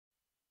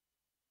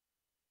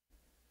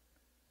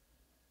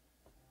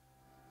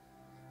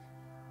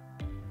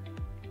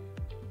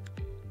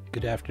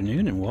Good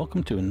afternoon and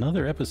welcome to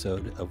another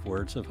episode of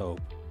Words of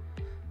Hope.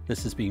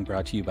 This is being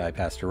brought to you by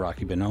Pastor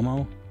Rocky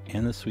Bonomo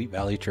and the Sweet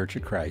Valley Church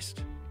of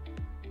Christ.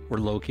 We're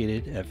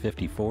located at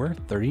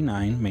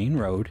 5439 Main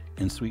Road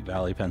in Sweet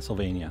Valley,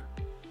 Pennsylvania.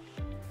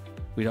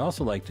 We'd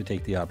also like to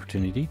take the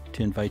opportunity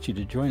to invite you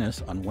to join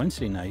us on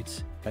Wednesday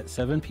nights at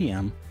 7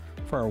 p.m.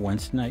 for our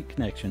Wednesday Night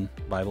Connection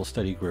Bible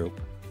Study Group,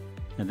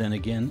 and then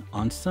again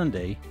on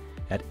Sunday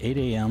at 8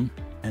 a.m.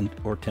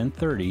 or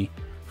 10:30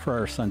 for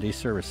our Sunday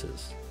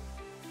services.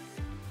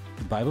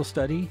 The Bible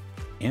study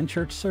and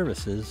church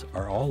services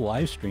are all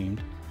live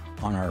streamed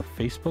on our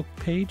Facebook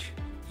page,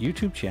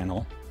 YouTube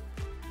channel,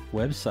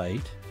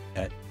 website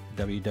at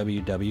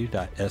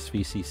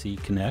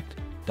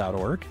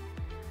www.svccconnect.org,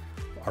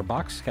 our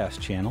Boxcast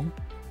channel,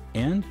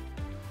 and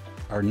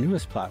our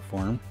newest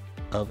platform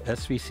of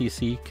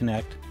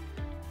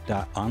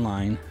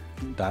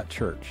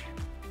svccconnect.online.church.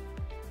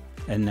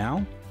 And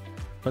now,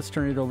 let's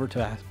turn it over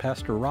to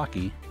Pastor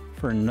Rocky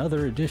for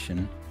another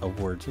edition of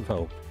Words of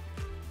Hope.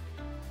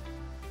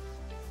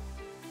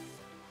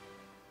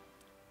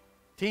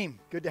 Team,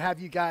 good to have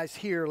you guys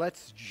here.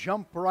 Let's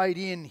jump right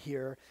in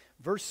here.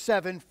 Verse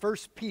 7, 1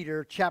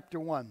 Peter chapter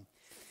 1.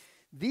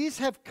 These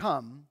have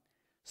come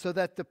so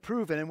that the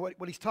proven, and what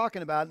he's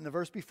talking about in the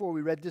verse before,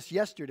 we read this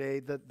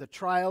yesterday, the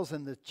trials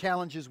and the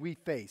challenges we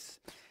face.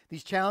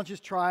 These challenges,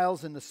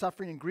 trials, and the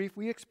suffering and grief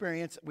we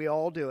experience, we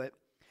all do it.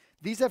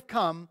 These have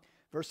come,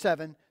 verse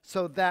 7,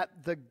 so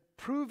that the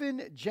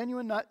proven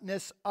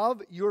genuineness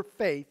of your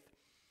faith,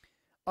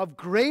 of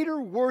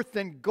greater worth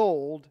than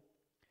gold,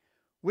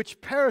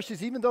 which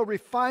perishes even though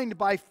refined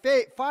by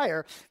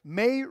fire,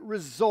 may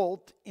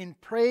result in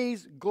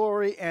praise,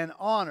 glory, and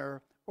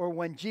honor, or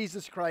when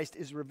Jesus Christ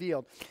is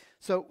revealed.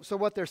 So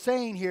what they're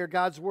saying here,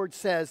 God's word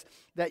says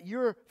that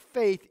your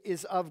faith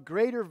is of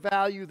greater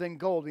value than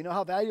gold. We know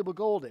how valuable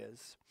gold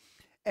is.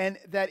 And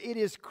that it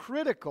is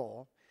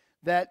critical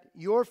that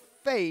your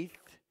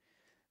faith,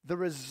 the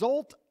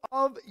result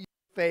of your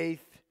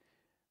faith,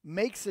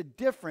 makes a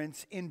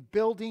difference in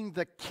building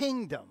the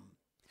kingdom.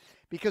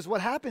 Because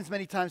what happens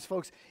many times,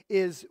 folks,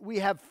 is we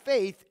have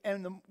faith,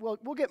 and we'll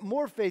get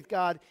more faith,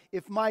 God,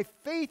 if my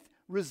faith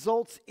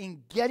results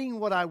in getting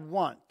what I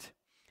want.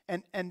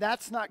 And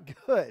that's not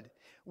good.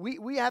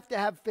 We have to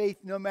have faith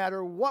no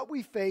matter what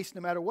we face,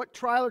 no matter what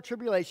trial or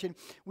tribulation.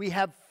 We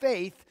have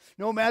faith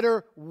no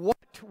matter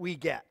what we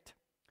get.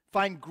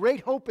 Find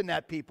great hope in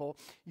that, people.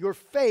 Your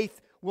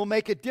faith will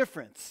make a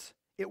difference.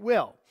 It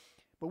will.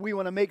 But we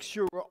want to make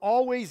sure we're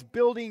always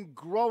building,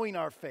 growing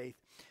our faith.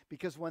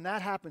 Because when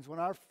that happens, when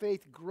our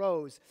faith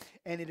grows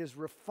and it is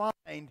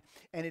refined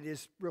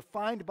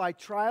by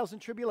trials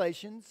and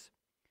tribulations,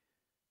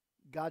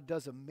 God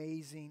does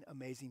amazing,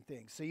 amazing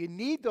things. So you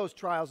need those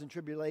trials and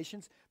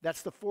tribulations.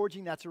 That's the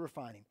forging, that's the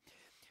refining.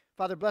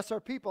 Father, bless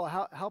our people.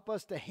 Help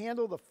us to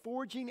handle the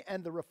forging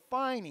and the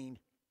refining,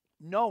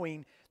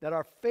 knowing that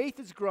our faith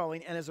is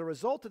growing, and as a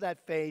result of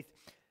that faith,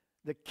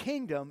 the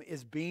kingdom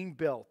is being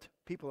built.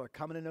 People are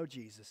coming to know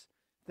Jesus.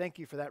 Thank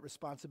you for that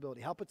responsibility.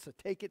 Help us to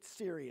take it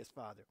serious,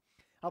 Father.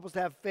 Help us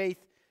to have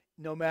faith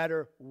no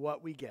matter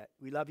what we get.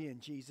 We love you in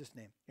Jesus'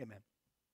 name. Amen.